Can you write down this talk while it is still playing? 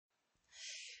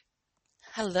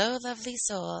Hello, lovely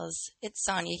souls. It's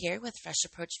Sonia here with Fresh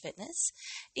Approach Fitness,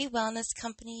 a wellness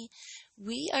company.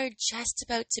 We are just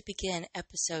about to begin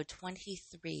episode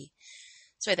 23.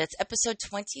 Sorry, that's episode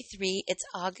 23. It's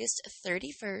August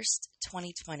 31st,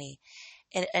 2020,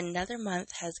 and another month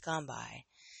has gone by.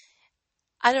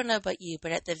 I don't know about you,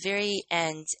 but at the very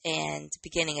end and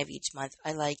beginning of each month,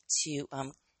 I like to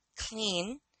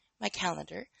clean my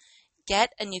calendar,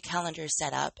 get a new calendar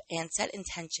set up, and set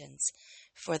intentions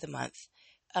for the month.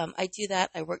 I do that.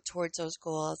 I work towards those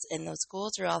goals, and those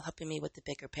goals are all helping me with the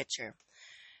bigger picture.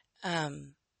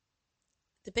 Um,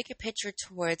 the bigger picture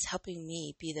towards helping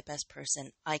me be the best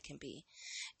person I can be.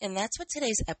 And that's what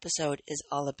today's episode is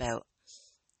all about.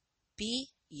 Be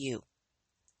you.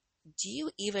 Do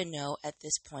you even know at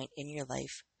this point in your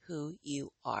life who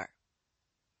you are?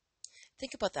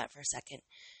 Think about that for a second.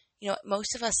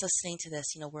 Most of us listening to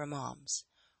this, we're moms,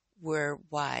 we're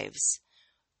wives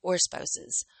or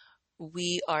spouses.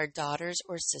 We are daughters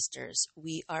or sisters.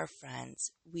 We are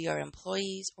friends. We are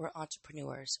employees or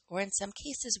entrepreneurs, or in some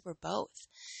cases, we're both.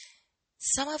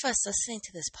 Some of us listening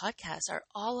to this podcast are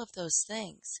all of those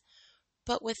things.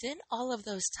 But within all of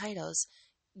those titles,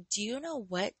 do you know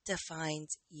what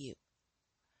defines you?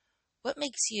 What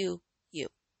makes you you?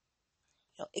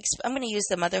 I'm going to use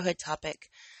the motherhood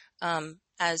topic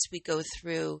as we go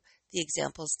through the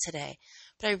examples today.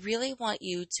 But I really want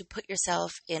you to put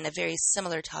yourself in a very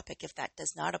similar topic if that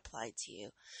does not apply to you.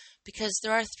 Because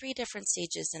there are three different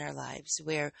stages in our lives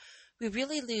where we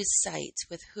really lose sight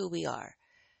with who we are.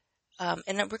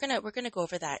 And we're gonna go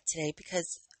over that today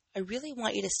because I really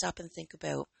want you to stop and think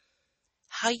about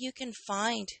how you can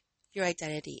find your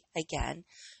identity again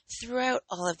throughout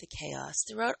all of the chaos,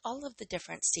 throughout all of the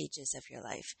different stages of your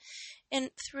life, and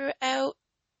throughout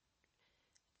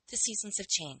the seasons of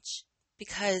change,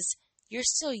 because you're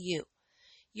still you.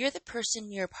 You're the person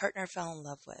your partner fell in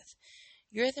love with.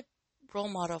 You're the role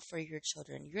model for your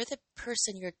children. You're the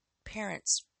person your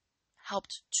parents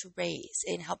helped to raise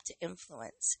and helped to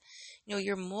influence.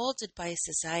 You're molded by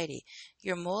society.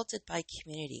 You're molded by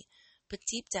community. But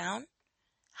deep down,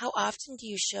 how often do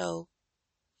you show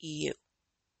you?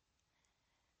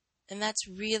 And that's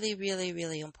really, really,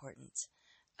 really important.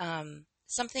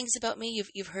 Some things about me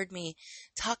you've heard me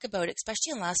talk about,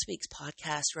 especially in last week's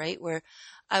podcast, right, where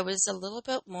I was a little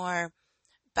bit more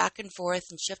back and forth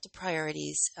and shift of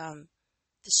priorities.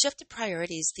 The shift of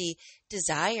priorities, the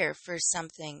desire for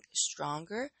something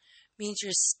stronger, means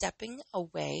you're stepping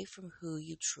away from who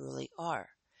you truly are.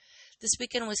 This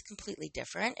weekend was completely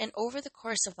different, and over the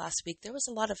course of last week, there was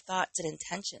a lot of thoughts and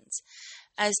intentions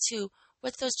as to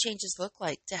what those changes look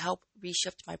like to help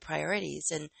reshift my priorities.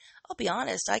 And I'll be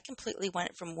honest, I completely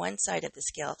went from one side of the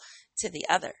scale to the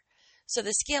other. So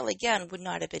the scale, again, would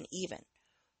not have been even.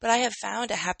 But I have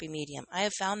found a happy medium. I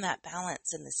have found that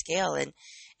balance in the scale, and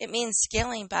it means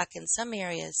scaling back in some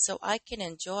areas so I can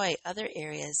enjoy other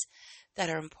areas that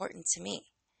are important to me.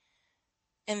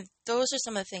 And those are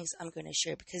some of the things I'm going to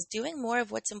share, because doing more of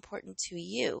what's important to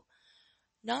you,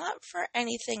 not for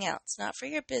anything else, not for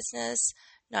your business,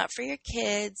 not for your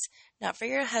kids, not for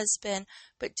your husband,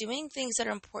 but doing things that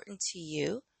are important to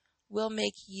you will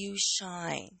make you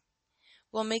shine,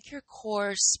 will make your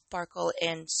core sparkle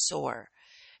and soar.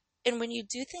 And when you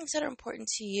do things that are important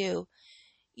to you,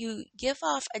 you give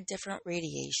off a different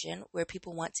radiation where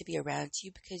people want to be around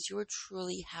you because you're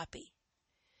truly happy.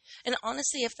 And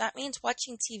honestly, if that means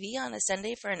watching TV on a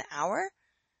Sunday for an hour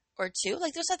or two,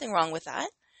 there's nothing wrong with that.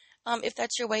 If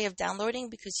that's your way of downloading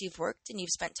because you've worked and you've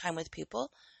spent time with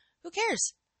people, who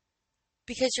cares?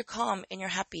 Because you're calm and you're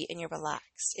happy and you're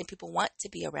relaxed and people want to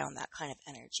be around that kind of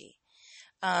energy.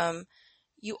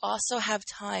 You also have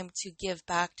time to give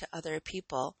back to other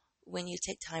people when you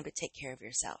take time to take care of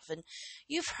yourself. And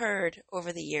you've heard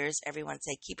over the years everyone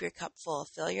say, keep your cup full,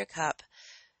 fill your cup.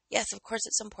 Yes, of course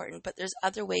it's important, but there's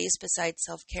other ways besides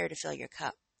self-care to fill your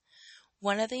cup.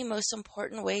 One of the most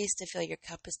important ways to fill your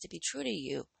cup is to be true to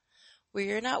you, where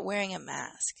you're not wearing a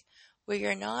mask, where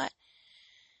you're not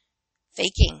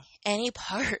faking any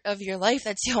part of your life.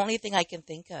 That's the only thing I can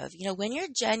think of. When you're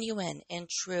genuine and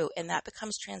true, and that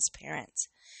becomes transparent,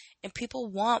 and people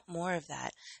want more of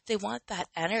that. They want that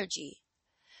energy.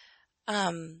 So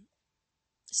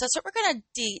that's what we're going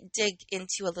to dig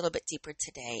into a little bit deeper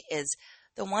today, is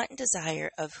the want and desire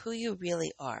of who you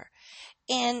really are.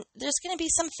 And there's going to be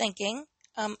some thinking.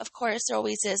 Of course, there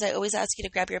always is. I always ask you to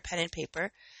grab your pen and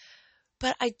paper.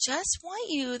 But I just want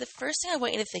you, the first thing I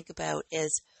want you to think about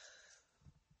is,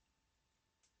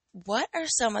 what are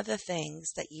some of the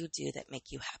things that you do that make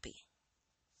you happy?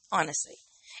 Honestly.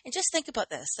 And just think about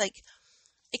this.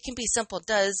 It can be simple.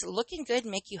 Does looking good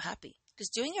make you happy? Does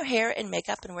doing your hair and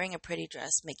makeup and wearing a pretty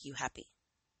dress make you happy?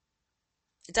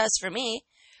 It does for me.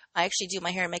 I actually do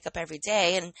my hair and makeup every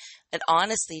day, and it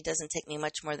honestly doesn't take me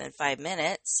much more than 5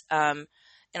 minutes. And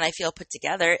I feel put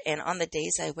together. And on the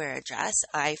days I wear a dress,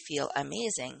 I feel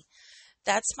amazing.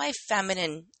 That's my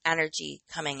feminine energy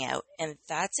coming out. And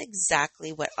that's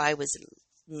exactly what I was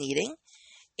needing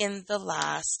in the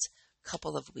last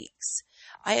couple of weeks.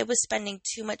 I was spending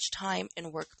too much time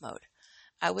in work mode.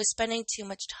 I was spending too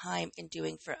much time in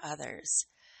doing for others,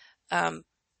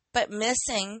 but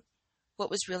missing what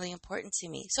was really important to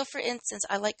me. So, for instance,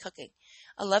 I like cooking.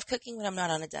 I love cooking when I'm not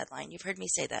on a deadline. You've heard me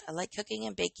say that. I like cooking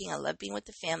and baking. I love being with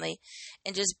the family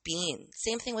and just being.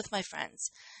 Same thing with my friends.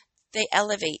 They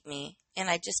elevate me, and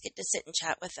I just get to sit and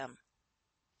chat with them.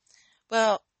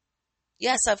 Well,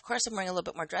 yes, of course, I'm wearing a little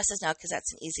bit more dresses now because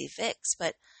that's an easy fix,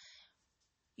 but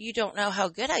you don't know how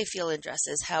good I feel in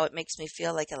dresses, how it makes me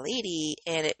feel like a lady,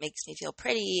 and it makes me feel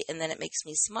pretty, and then it makes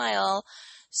me smile.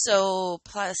 So,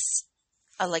 plus,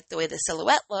 I like the way the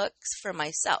silhouette looks for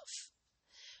myself,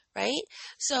 right?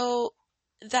 So,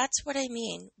 that's what I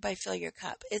mean by fill your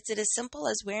cup. Is it as simple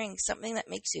as wearing something that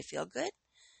makes you feel good?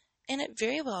 And it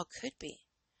very well could be.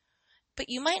 But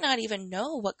you might not even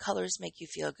know what colors make you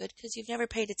feel good because you've never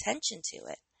paid attention to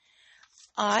it.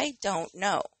 I don't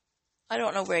know. I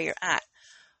don't know where you're at.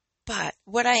 But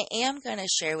what I am going to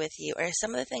share with you are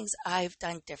some of the things I've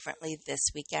done differently this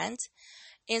weekend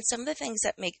and some of the things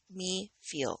that make me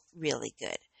feel really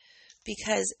good.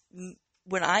 Because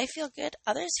when I feel good,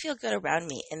 others feel good around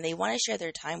me and they want to share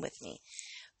their time with me.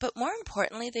 But more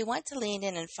importantly, they want to lean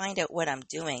in and find out what I'm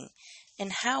doing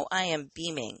and how I am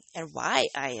beaming and why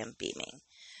I am beaming.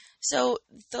 So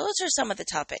those are some of the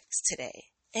topics today.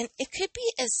 And it could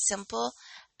be as simple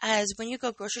as when you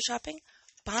go grocery shopping,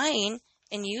 buying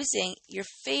and using your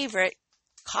favorite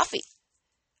coffee.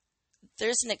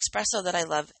 There's an espresso that I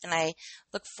love, and I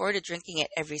look forward to drinking it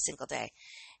every single day.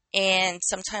 And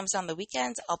sometimes on the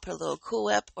weekends, I'll put a little Cool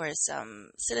Whip or some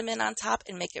cinnamon on top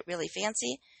and make it really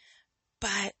fancy.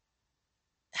 But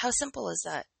how simple is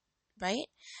that, right?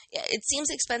 It seems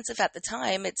expensive at the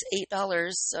time. It's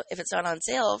 $8 if it's not on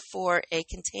sale for a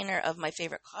container of my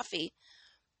favorite coffee.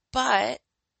 But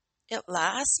it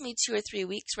lasts me 2 or 3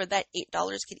 weeks where that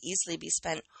 $8 could easily be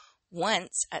spent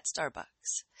once at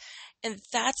Starbucks. And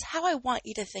that's how I want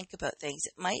you to think about things.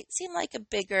 It might seem like a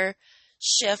bigger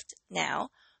shift now,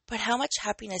 but how much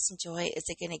happiness and joy is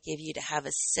it going to give you to have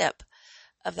a sip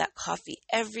of that coffee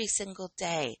every single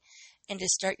day and to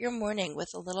start your morning with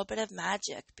a little bit of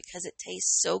magic because it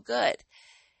tastes so good.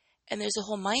 And there's a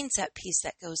whole mindset piece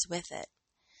that goes with it.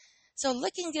 So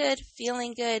looking good,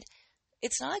 feeling good,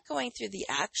 it's not going through the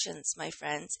actions, my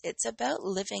friends. It's about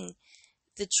living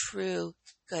the true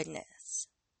goodness.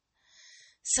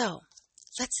 So,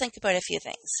 let's think about a few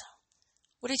things.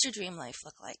 What does your dream life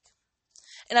look like?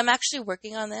 And I'm actually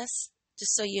working on this,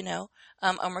 just so you know.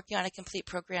 I'm working on a complete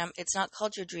program. It's not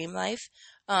called Your Dream Life,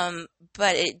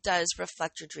 but it does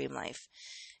reflect your dream life.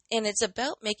 And it's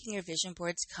about making your vision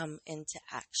boards come into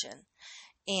action.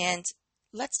 And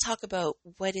let's talk about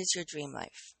what is your dream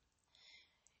life.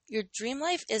 Your dream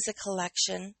life is a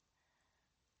collection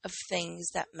of things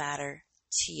that matter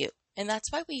to you. And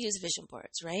that's why we use vision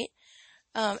boards, right?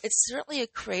 It's certainly a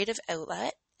creative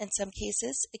outlet in some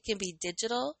cases. It can be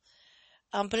digital,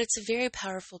 but it's a very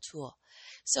powerful tool.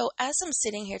 So as I'm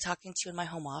sitting here talking to you in my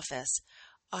home office,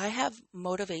 I have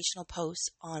motivational posts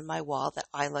on my wall that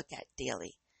I look at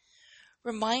daily.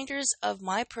 Reminders of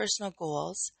my personal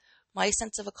goals, my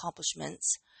sense of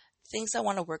accomplishments, things I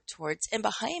want to work towards. And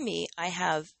behind me, I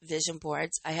have vision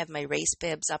boards. I have my race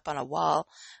bibs up on a wall.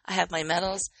 I have my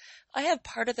medals. I have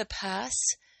part of the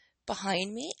past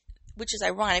behind me, which is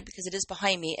ironic because it is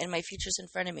behind me and my future's in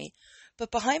front of me.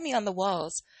 But behind me on the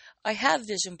walls, I have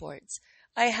vision boards.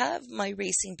 I have my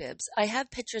racing bibs. I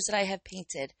have pictures that I have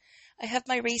painted. I have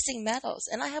my racing medals.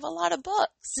 And I have a lot of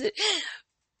books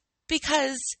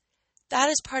because that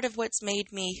is part of what's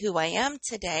made me who I am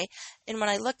today. And when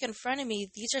I look in front of me,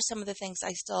 these are some of the things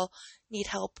I still need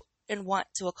help and want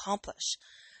to accomplish.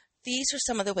 These are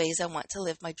some of the ways I want to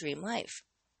live my dream life.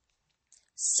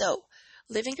 So,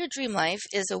 living your dream life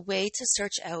is a way to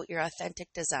search out your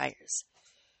authentic desires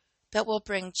that will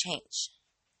bring change.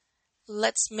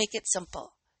 Let's make it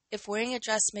simple. If wearing a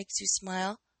dress makes you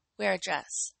smile, wear a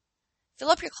dress. Fill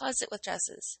up your closet with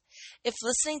dresses. If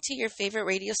listening to your favorite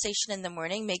radio station in the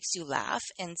morning makes you laugh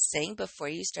and sing before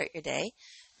you start your day,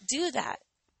 do that.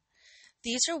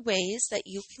 These are ways that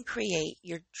you can create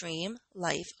your dream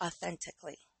life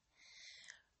authentically.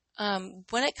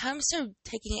 When it comes to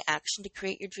taking action to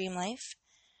create your dream life,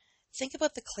 think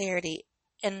about the clarity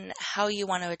and how you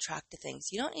want to attract to things.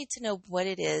 You don't need to know what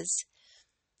it is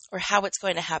or how it's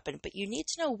going to happen, but you need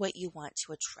to know what you want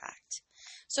to attract.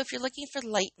 So if you're looking for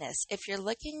lightness, if you're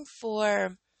looking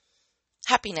for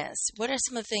happiness, what are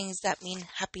some of the things that mean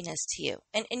happiness to you?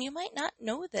 And you might not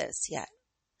know this yet,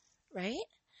 right?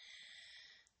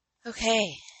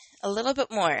 Okay, a little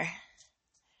bit more.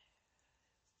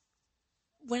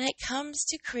 When it comes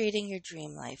to creating your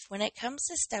dream life, when it comes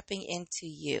to stepping into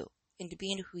you, into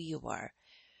being who you are,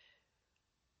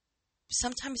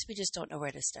 sometimes we just don't know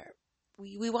where to start.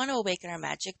 We want to awaken our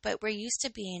magic, but we're used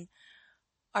to being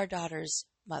our daughter's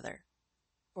mother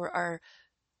or our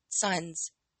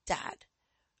son's dad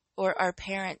or our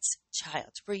parents'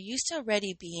 child. We're used to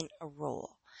already being a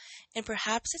role. And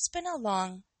perhaps it's been a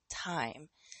long time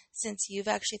since you've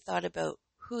actually thought about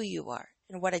who you are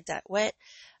and what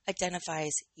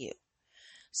identifies you.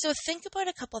 So think about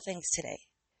a couple things today.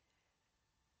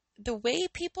 The way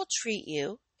people treat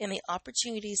you and the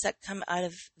opportunities that come out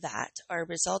of that are a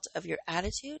result of your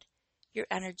attitude, your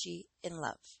energy, and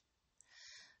love.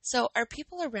 So are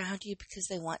people around you because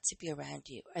they want to be around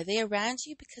you? Are they around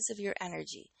you because of your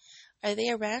energy? Are they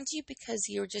around you because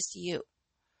you're just you?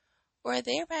 Or are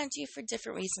they around you for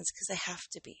different reasons because they have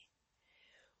to be?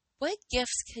 What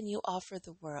gifts can you offer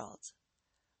the world?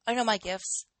 I know my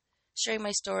gifts. Sharing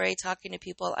my story, talking to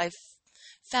people, I've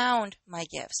found my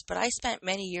gifts, but I spent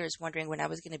many years wondering when I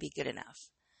was going to be good enough.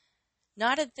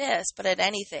 Not at this, but at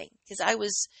anything, because I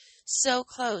was so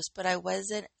close, but I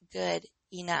wasn't good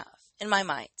enough in my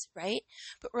mind, right?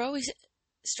 But we're always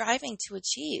striving to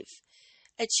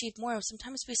achieve more.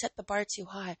 Sometimes we set the bar too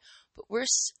high, but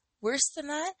worse than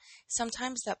that,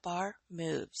 sometimes that bar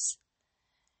moves.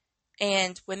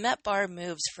 And when that bar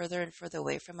moves further and further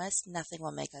away from us, nothing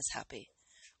will make us happy.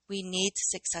 We need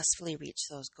to successfully reach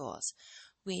those goals.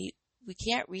 We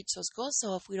can't reach those goals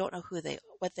so if we don't know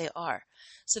what they are.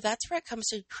 So that's where it comes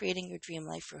to creating your dream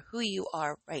life for who you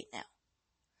are right now.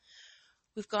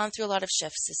 We've gone through a lot of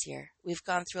shifts this year. We've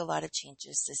gone through a lot of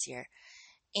changes this year.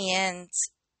 And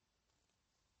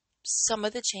some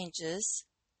of the changes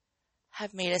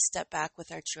have made us step back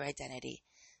with our true identity.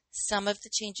 Some of the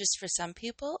changes for some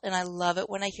people, and I love it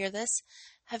when I hear this,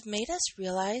 have made us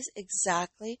realize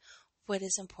exactly what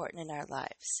is important in our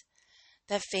lives.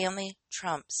 That family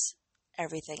trumps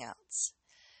everything else.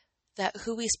 That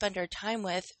who we spend our time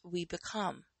with, we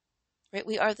become. Right?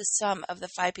 We are the sum of the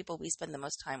 5 people we spend the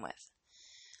most time with.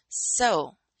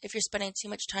 So, if you're spending too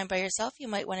much time by yourself, you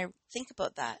might want to think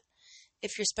about that.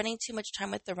 If you're spending too much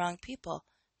time with the wrong people,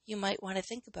 you might want to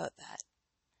think about that.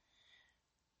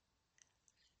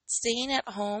 Staying at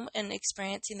home and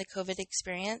experiencing the COVID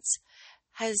experience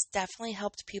has definitely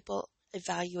helped people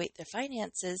evaluate their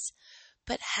finances,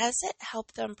 but has it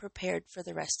helped them prepared for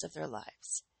the rest of their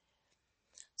lives?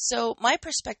 So my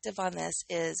perspective on this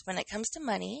is when it comes to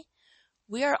money,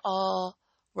 we are all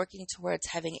working towards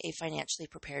having a financially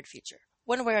prepared future.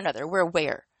 One way or another, we're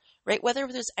aware, right? Whether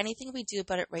there's anything we do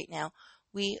about it right now,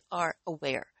 we are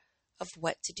aware of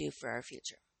what to do for our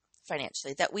future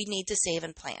financially, that we need to save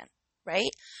and plan,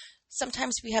 right?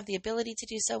 Sometimes we have the ability to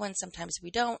do so and sometimes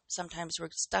we don't. Sometimes we're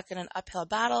stuck in an uphill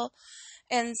battle.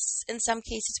 And in some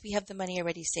cases, we have the money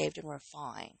already saved and we're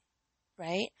fine,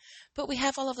 right? But we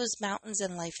have all of those mountains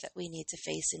in life that we need to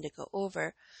face and to go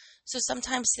over. So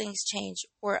sometimes things change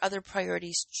or other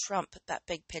priorities trump that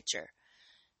big picture.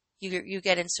 You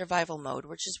get in survival mode,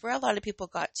 which is where a lot of people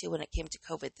got to when it came to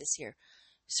COVID this year.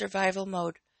 Survival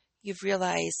mode, you've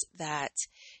realized that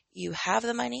you have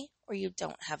the money or you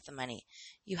don't have the money.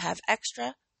 You have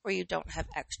extra or you don't have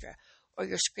extra. Or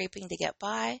you're scraping to get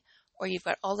by, or you've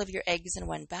got all of your eggs in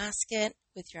one basket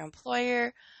with your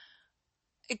employer.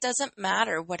 It doesn't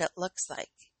matter what it looks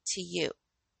like to you,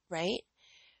 right?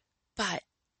 But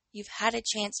you've had a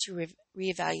chance to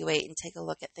reevaluate and take a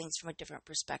look at things from a different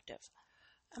perspective.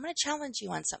 I'm going to challenge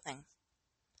you on something.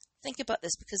 Think about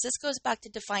this because this goes back to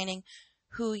defining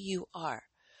who you are.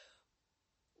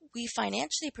 We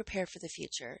financially prepare for the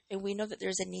future and we know that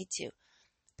there's a need to.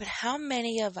 But how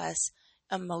many of us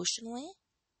emotionally,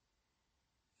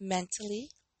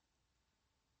 mentally,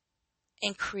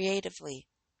 and creatively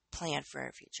plan for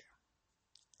our future?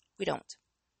 We don't.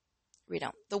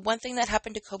 The one thing that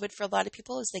happened to COVID for a lot of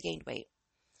people is they gained weight.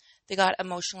 They got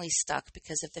emotionally stuck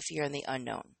because of the fear and the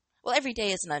unknown. Well, every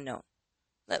day is an unknown.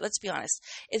 Let's be honest.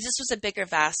 If this was a bigger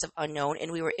vast of unknown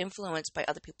and we were influenced by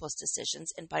other people's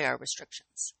decisions and by our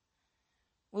restrictions,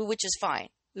 which is fine.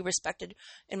 We respected,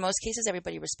 in most cases,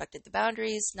 everybody respected the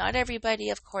boundaries. Not everybody,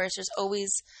 of course. There's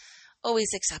always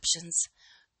exceptions.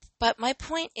 But my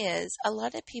point is, a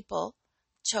lot of people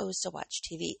chose to watch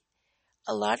TV.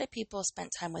 A lot of people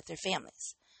spent time with their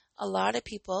families. A lot of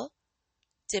people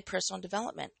did personal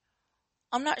development.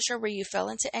 I'm not sure where you fell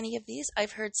into any of these.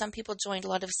 I've heard some people joined a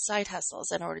lot of side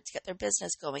hustles in order to get their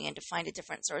business going and to find a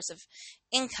different source of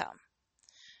income.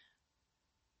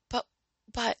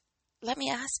 But let me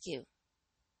ask you,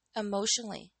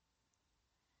 emotionally,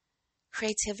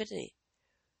 creativity,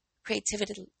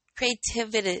 creativity,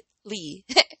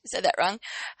 said that wrong.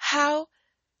 How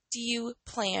do you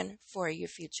plan for your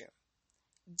future?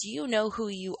 Do you know who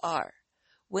you are?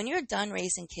 When you're done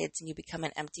raising kids and you become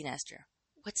an empty nester,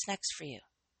 what's next for you?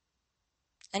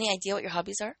 Any idea what your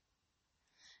hobbies are?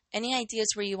 Any ideas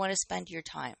where you want to spend your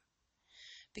time?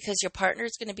 Because your partner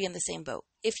is going to be in the same boat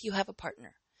if you have a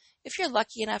partner. If you're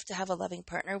lucky enough to have a loving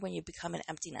partner when you become an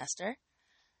empty nester,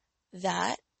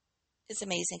 that is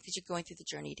amazing because you're going through the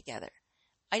journey together.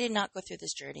 I did not go through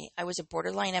this journey. I was a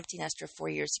borderline empty nester 4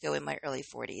 years ago in my early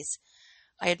 40s.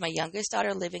 I had my youngest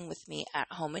daughter living with me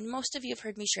at home, and most of you have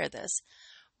heard me share this,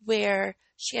 where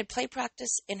she had play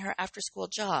practice in her after-school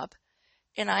job,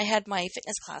 and I had my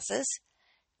fitness classes.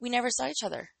 We never saw each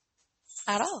other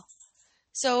at all.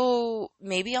 So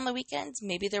maybe on the weekends,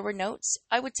 maybe there were notes.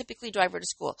 I would typically drive her to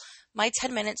school. My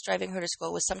 10 minutes driving her to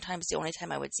school was sometimes the only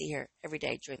time I would see her every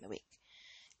day during the week.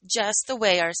 Just the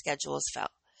way our schedules fell.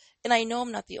 And I know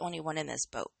I'm not the only one in this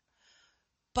boat.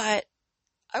 But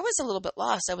I was a little bit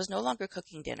lost. I was no longer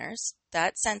cooking dinners.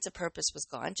 That sense of purpose was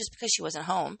gone just because she wasn't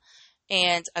home.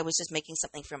 And I was just making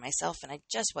something for myself, and I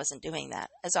just wasn't doing that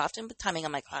as often with timing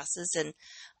on my classes. And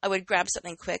I would grab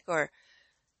something quick, or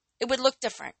it would look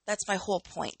different. That's my whole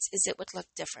point, is it would look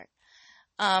different.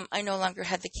 I no longer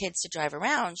had the kids to drive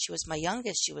around. She was my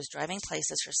youngest. She was driving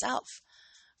places herself.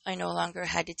 I no longer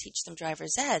had to teach them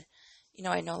driver's ed.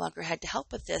 I no longer had to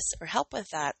help with this or help with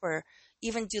that or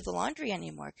even do the laundry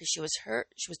anymore because she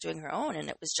was doing her own, and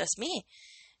it was just me.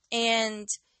 And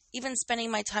even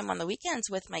spending my time on the weekends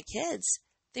with my kids,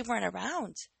 they weren't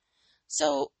around.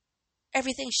 So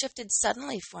everything shifted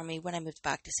suddenly for me when I moved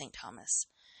back to St. Thomas.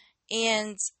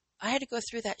 And I had to go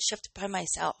through that shift by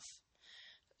myself.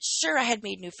 Sure, I had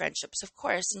made new friendships, of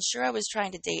course, and sure, I was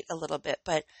trying to date a little bit,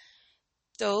 but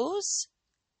those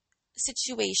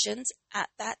situations at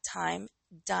that time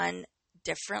done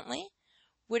differently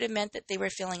would have meant that they were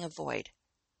filling a void.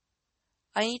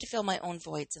 I need to fill my own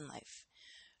voids in life.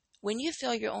 When you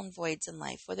fill your own voids in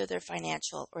life, whether they're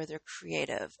financial or they're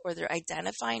creative or they're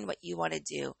identifying what you want to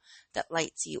do that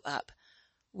lights you up,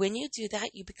 when you do that,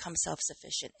 you become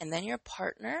self-sufficient, and then your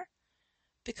partner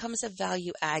becomes a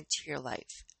value add to your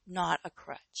life, not a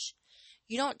crutch.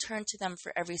 You don't turn to them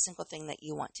for every single thing that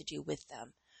you want to do with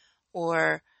them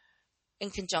or in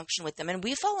conjunction with them. And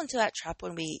we fall into that trap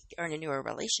when we are in a newer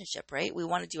relationship, right? We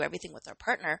want to do everything with our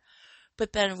partner,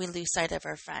 but then we lose sight of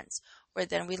our friends, or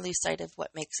then we lose sight of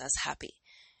what makes us happy.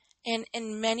 And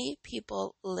many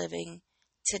people living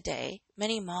today,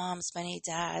 many moms, many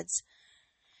dads,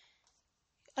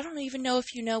 I don't even know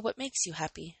if you know what makes you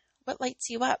happy, what lights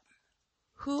you up.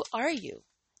 Who are you?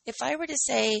 If I were to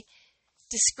say,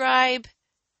 describe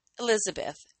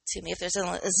Elizabeth to me, if there's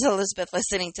an Elizabeth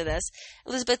listening to this,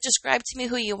 Elizabeth, describe to me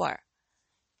who you are.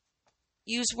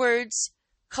 Use words,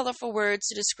 colorful words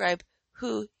to describe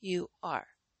who you are,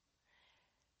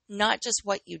 not just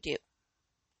what you do.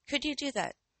 Could you do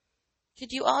that?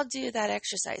 Could you all do that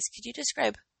exercise? Could you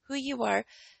describe who you are,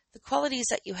 the qualities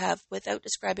that you have, without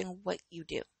describing what you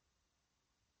do?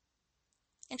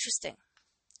 Interesting.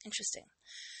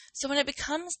 So when it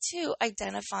comes to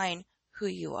identifying who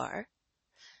you are,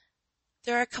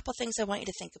 there are a couple things I want you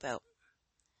to think about.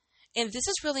 And this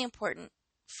is really important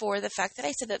for the fact that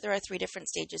I said that there are 3 different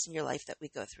stages in your life that we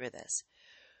go through this.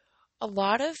 A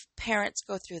lot of parents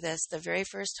go through this the very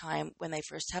first time when they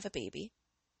first have a baby,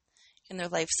 and their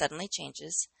life suddenly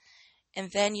changes. And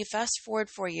then you fast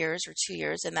forward 4 years or 2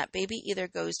 years, and that baby either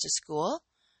goes to school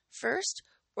first,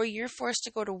 or you're forced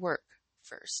to go to work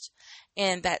first.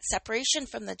 And that separation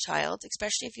from the child,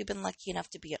 especially if you've been lucky enough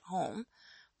to be at home,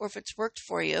 or if it's worked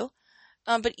for you,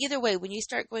 but either way, when you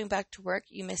start going back to work,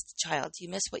 you miss the child. You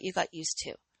miss what you got used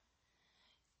to.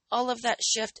 All of that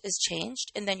shift is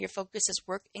changed, and then your focus is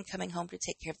work and coming home to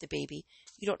take care of the baby.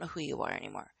 You don't know who you are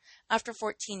anymore. After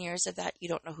 14 years of that, you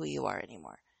don't know who you are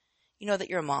anymore. You know that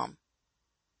you're a mom,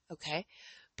 okay?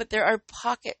 But there are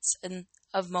pockets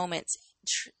of moments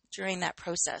during that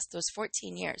process, those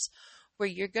 14 years, where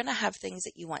you're going to have things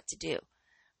that you want to do,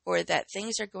 or that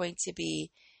things are going to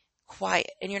be quiet,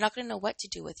 and you're not going to know what to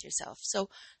do with yourself. So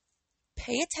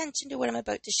pay attention to what I'm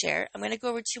about to share. I'm going to go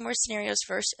over 2 more scenarios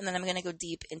first, and then I'm going to go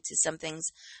deep into some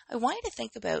things I want you to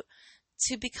think about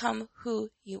to become who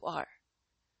you are.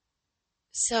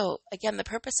 So again, the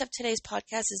purpose of today's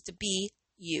podcast is to be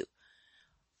you.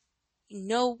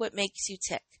 Know what makes you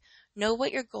tick. Know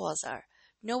what your goals are.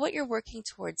 Know what you're working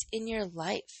towards in your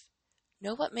life.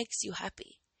 Know what makes you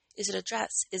happy. Is it a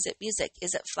dress? Is it music?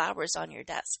 Is it flowers on your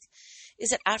desk?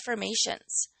 Is it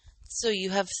affirmations? So you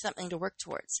have something to work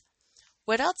towards.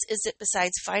 What else is it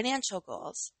besides financial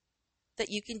goals that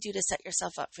you can do to set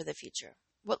yourself up for the future?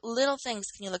 What little things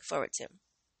can you look forward to?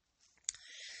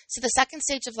 So the second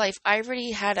stage of life, I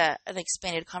already had an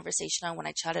expanded conversation on when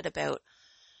I chatted about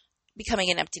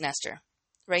becoming an empty nester,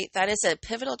 right? That is a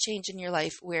pivotal change in your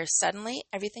life where suddenly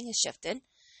everything is shifted.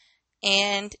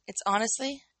 And it's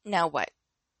honestly, now what?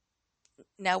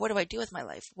 Now what do I do with my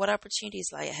life? What opportunities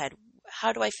lie ahead?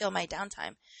 How do I fill my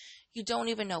downtime? You don't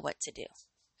even know what to do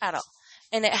at all.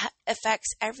 And it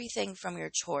affects everything from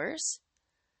your chores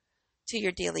to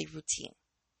your daily routine,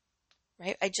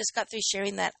 right? I just got through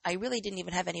sharing that I really didn't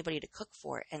even have anybody to cook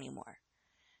for anymore.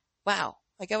 Wow.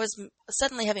 Like I was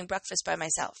suddenly having breakfast by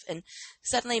myself and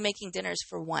suddenly making dinners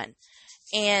for one.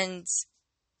 And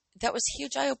that was a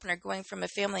huge eye opener going from a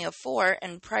family of 4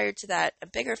 and prior to that, a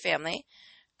bigger family.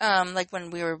 Like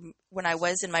when I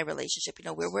was in my relationship,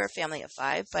 we were a family of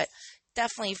 5, but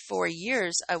definitely for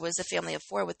years, I was a family of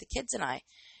 4 with the kids and I.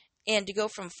 And to go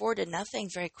from 4 to nothing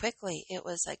very quickly, it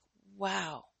was like,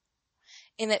 wow.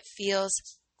 And it feels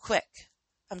quick.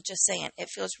 I'm just saying, it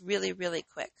feels really, really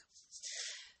quick.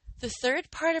 The third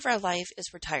part of our life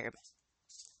is retirement.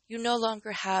 You no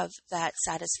longer have that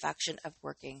satisfaction of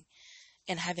working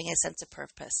and having a sense of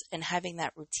purpose and having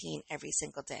that routine every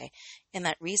single day and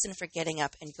that reason for getting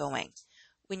up and going.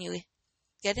 When you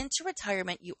get into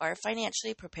retirement, you are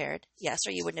financially prepared, yes,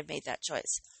 or you wouldn't have made that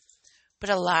choice. But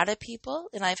a lot of people,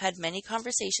 and I've had many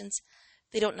conversations,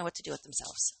 they don't know what to do with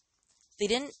themselves. They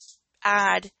didn't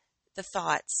add the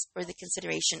thoughts or the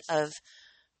consideration of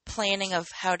planning of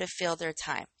how to fill their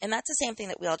time. And that's the same thing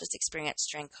that we all just experienced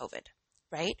during COVID,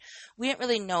 right? We didn't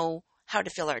really know how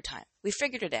to fill our time. We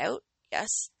figured it out,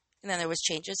 yes. And then there was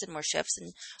changes and more shifts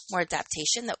and more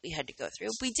adaptation that we had to go through.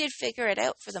 We did figure it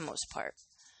out for the most part.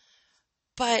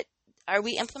 But are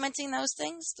we implementing those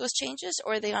things, those changes,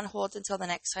 or are they on hold until the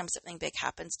next time something big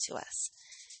happens to us?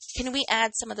 Can we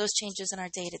add some of those changes in our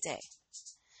day-to-day?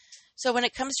 So when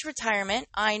it comes to retirement,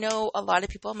 I know a lot of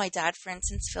people, my dad, for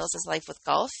instance, fills his life with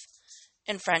golf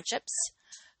and friendships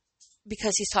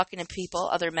because he's talking to people,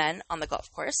 other men on the golf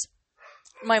course.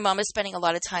 My mom is spending a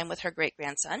lot of time with her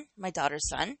great-grandson, my daughter's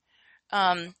son,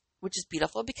 which is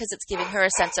beautiful because it's giving her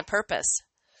a sense of purpose.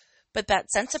 But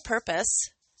that sense of purpose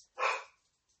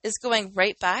is going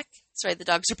right back. Sorry, the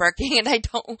dogs are barking and I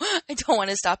don't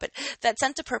want to stop it. That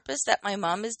sense of purpose that my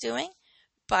mom is doing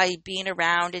by being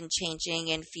around and changing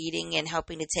and feeding and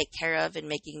helping to take care of and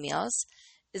making meals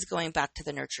is going back to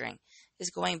the nurturing, is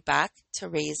going back to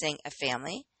raising a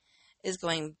family, is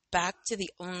going back to the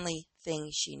only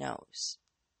thing she knows.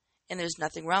 And there's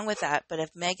nothing wrong with that. But if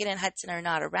Megan and Hudson are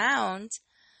not around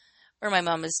or my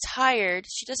mom is tired,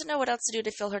 she doesn't know what else to do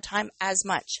to fill her time as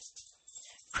much.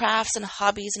 Crafts and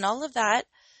hobbies and all of that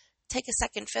take a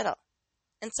second fiddle.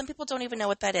 And some people don't even know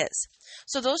what that is.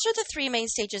 So those are the 3 main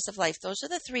stages of life. Those are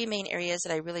the 3 main areas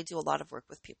that I really do a lot of work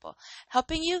with people.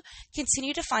 Helping you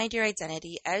continue to find your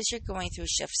identity as you're going through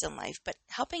shifts in life, but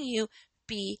helping you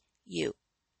be you.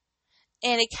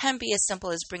 And it can be as simple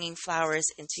as bringing flowers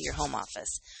into your home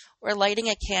office or lighting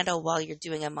a candle while you're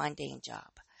doing a mundane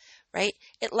job, right?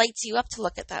 It lights you up to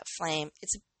look at that flame.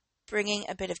 It's bringing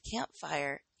a bit of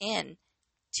campfire in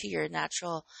to your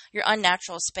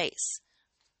unnatural space.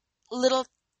 Little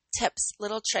tips,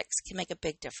 little tricks can make a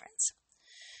big difference.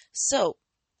 So,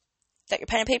 got your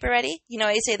pen and paper ready?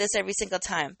 I say this every single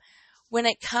time. When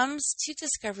it comes to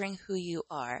discovering who you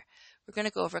are, we're going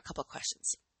to go over a couple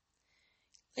questions.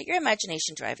 Let your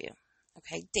imagination drive you.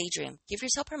 Okay, daydream. Give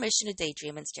yourself permission to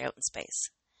daydream and stare out in space.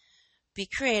 Be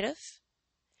creative.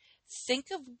 Think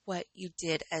of what you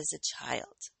did as a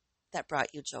child that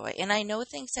brought you joy. And I know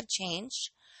things have changed,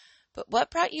 but what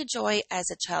brought you joy as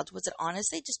a child? Was it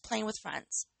honestly just playing with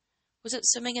friends? Was it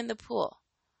swimming in the pool?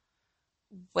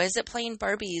 Was it playing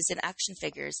Barbies and action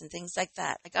figures and things like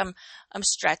that? Like I'm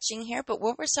stretching here, but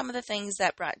what were some of the things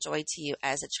that brought joy to you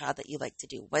as a child that you like to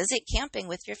do? Was it camping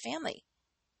with your family?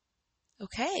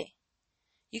 Okay.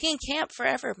 You can camp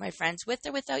forever, my friends, with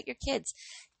or without your kids.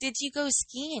 Did you go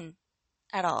skiing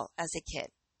at all as a kid?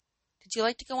 Did you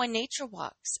like to go on nature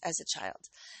walks as a child?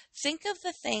 Think of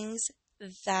the things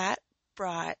that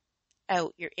brought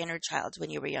out your inner child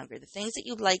when you were younger, the things that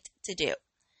you liked to do.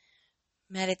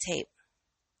 Meditate.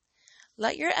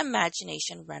 Let your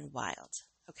imagination run wild.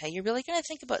 Okay, you're really going to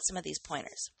think about some of these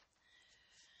pointers.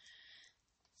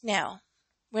 Now,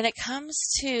 when it comes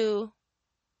to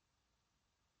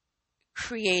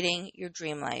creating your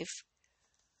dream life,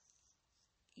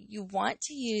 you want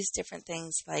to use different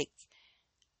things like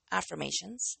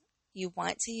affirmations. You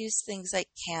want to use things like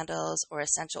candles or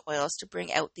essential oils to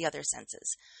bring out the other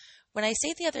senses. When I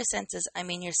say the other senses, I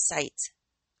mean your sight,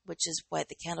 which is what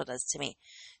the candle does to me.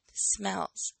 The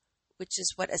smells, which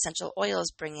is what essential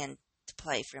oils bring into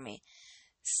play for me.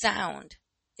 Sound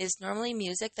is normally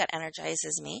music that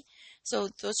energizes me. So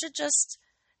those are just,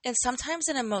 and sometimes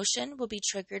an emotion will be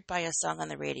triggered by a song on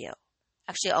the radio.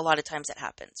 Actually, a lot of times it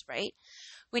happens, right?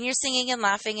 When you're singing and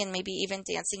laughing and maybe even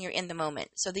dancing, you're in the moment.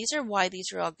 So these are why these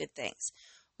are all good things.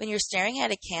 When you're staring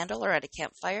at a candle or at a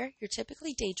campfire, you're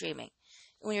typically daydreaming.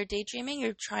 And when you're daydreaming,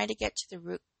 you're trying to get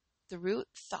to the root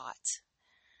thought.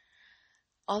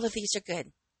 All of these are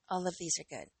good. All of these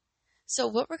are good. So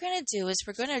what we're going to do is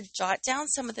we're going to jot down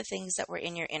some of the things that were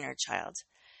in your inner child.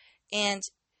 And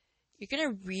you're going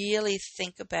to really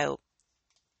think about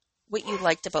what you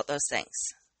liked about those things.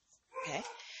 Okay?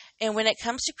 And when it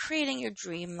comes to creating your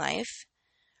dream life,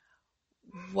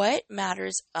 what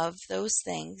matters of those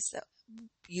things that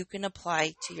you can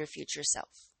apply to your future self?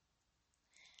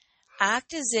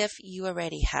 Act as if you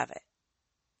already have it.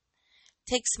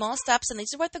 Take small steps, and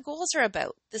these are what the goals are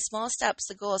about. The small steps,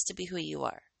 the goal is to be who you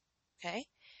are. Okay?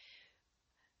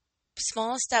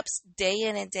 Small steps day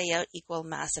in and day out equal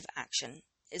massive action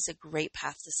is a great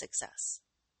path to success.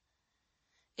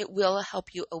 It will help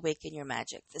you awaken your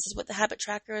magic. This is what the habit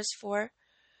tracker is for.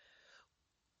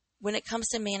 When it comes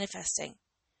to manifesting,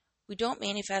 we don't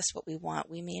manifest what we want.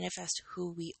 We manifest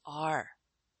who we are.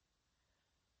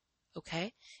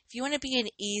 Okay? If you want to be an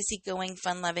easygoing,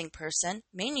 fun-loving person,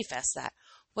 manifest that.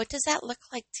 What does that look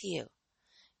like to you?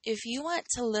 If you want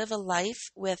to live a life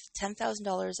with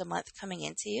 $10,000 a month coming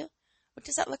into you, what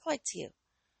does that look like to you?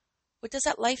 What does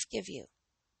that life give you?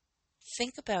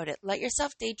 Think about it. Let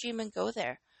yourself daydream and go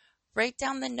there. Write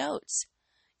down the notes.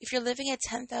 If you're living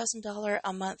a $10,000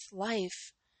 a month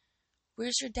life,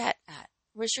 where's your debt at?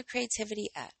 Where's your creativity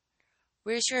at?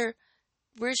 Where's your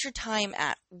time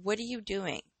at? What are you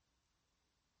doing?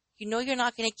 You know you're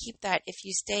not going to keep that if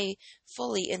you stay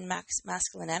fully in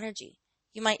masculine energy.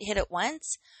 You might hit it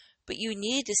once, but you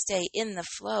need to stay in the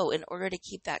flow in order to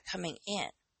keep that coming in.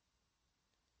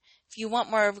 If you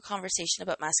want more of a conversation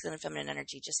about masculine and feminine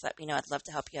energy, just let me know. I'd love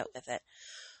to help you out with it.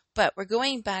 But we're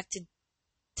going back to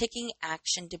taking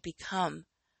action to become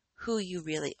who you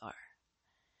really are.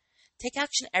 Take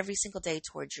action every single day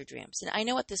towards your dreams. And I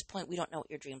know at this point we don't know what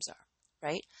your dreams are,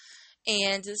 right?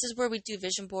 And this is where we do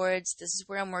vision boards. This is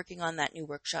where I'm working on that new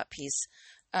workshop piece.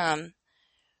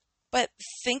 But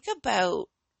think about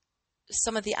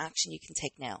some of the action you can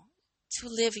take now to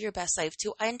live your best life,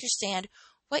 to understand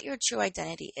what your true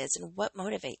identity is and what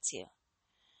motivates you.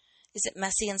 Is it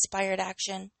messy, inspired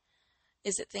action?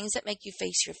 Is it things that make you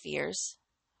face your fears?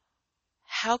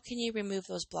 How can you remove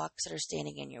those blocks that are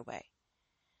standing in your way?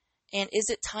 And is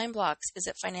it time blocks? Is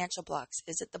it financial blocks?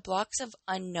 Is it the blocks of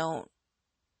unknown?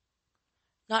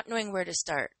 Not knowing where to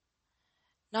start.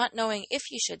 Not knowing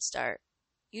if you should start.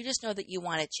 You just know that you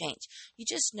want to change. You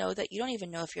just know that you don't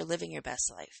even know if you're living your best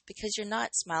life because you're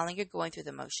not smiling, you're going through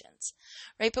the motions,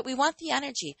 right? But we want the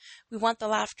energy. We want the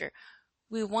laughter.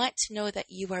 We want to know that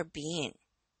you are being.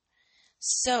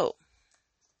 So,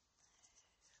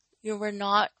 we're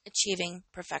not achieving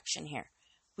perfection here.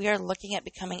 We are looking at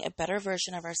becoming a better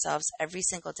version of ourselves every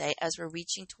single day as we're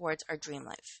reaching towards our dream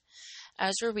life,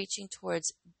 as we're reaching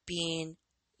towards being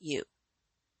you.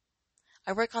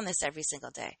 I work on this every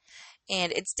single day,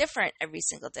 and it's different every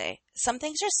single day. Some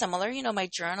things are similar, my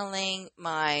journaling,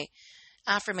 my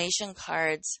affirmation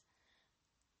cards,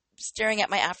 staring at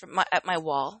my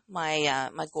wall, my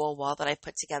goal wall that I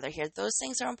put together here. Those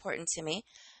things are important to me.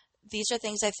 These are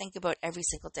things I think about every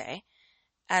single day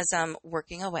as I'm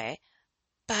working away.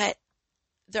 But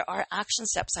there are action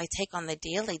steps I take on the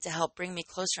daily to help bring me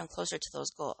closer and closer to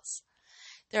those goals.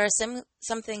 There are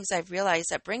some things I've realized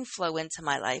that bring flow into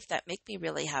my life that make me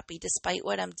really happy despite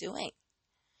what I'm doing.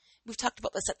 We've talked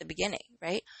about this at the beginning,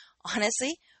 right?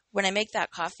 Honestly, when I make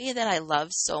that coffee that I love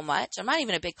so much, I'm not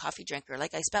even a big coffee drinker.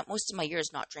 Like, I spent most of my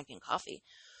years not drinking coffee.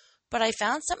 But I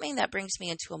found something that brings me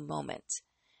into a moment.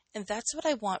 And that's what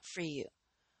I want for you.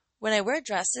 When I wear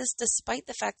dresses, despite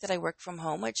the fact that I work from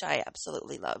home, which I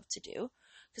absolutely love to do,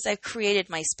 because I've created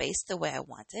my space the way I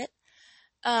want it,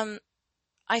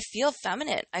 I feel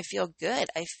feminine. I feel good.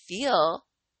 I feel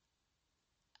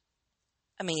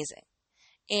amazing.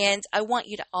 And I want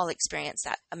you to all experience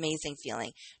that amazing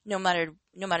feeling, no matter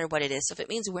what it is. So if it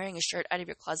means wearing a shirt out of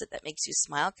your closet that makes you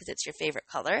smile because it's your favorite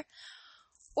color,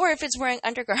 or if it's wearing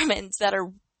undergarments that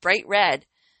are bright red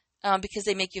because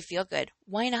they make you feel good,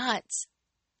 why not?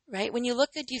 Right? When you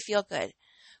look good, you feel good.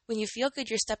 When you feel good,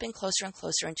 you're stepping closer and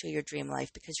closer into your dream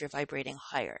life because you're vibrating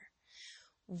higher.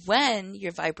 When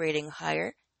you're vibrating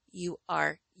higher, You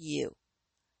are you.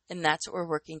 And that's what we're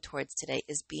working towards today,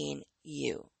 is being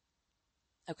you.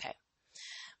 Okay.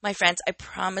 My friends, I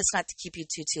promise not to keep you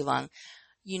too long.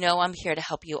 You know I'm here to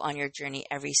help you on your journey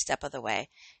every step of the way.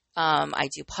 I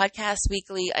do podcasts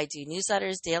weekly. I do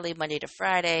newsletters daily, Monday to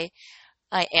Friday.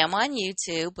 I am on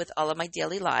YouTube with all of my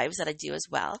daily lives that I do as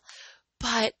well.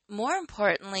 But more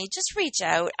importantly, just reach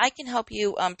out. I can help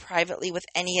you privately with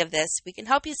any of this. We can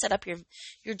help you set up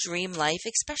your dream life,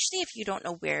 especially if you don't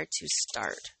know where to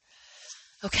start.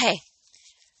 Okay.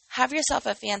 Have yourself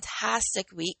a fantastic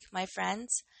week, my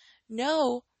friends.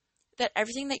 Know that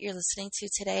everything that you're listening to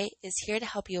today is here to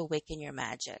help you awaken your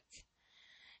magic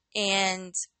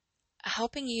and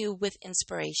helping you with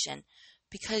inspiration,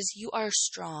 because you are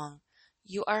strong,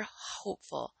 you are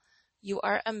hopeful, you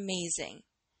are amazing,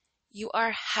 you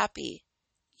are happy,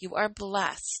 you are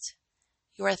blessed,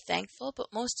 you are thankful,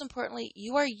 but most importantly,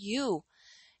 you are you.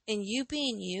 And you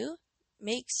being you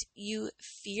makes you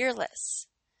fearless.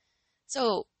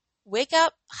 So wake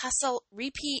up, hustle,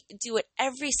 repeat, do it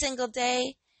every single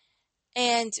day,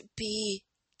 and be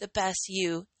the best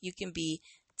you can be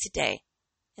today.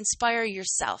 Inspire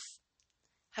yourself.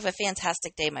 Have a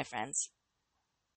fantastic day, my friends.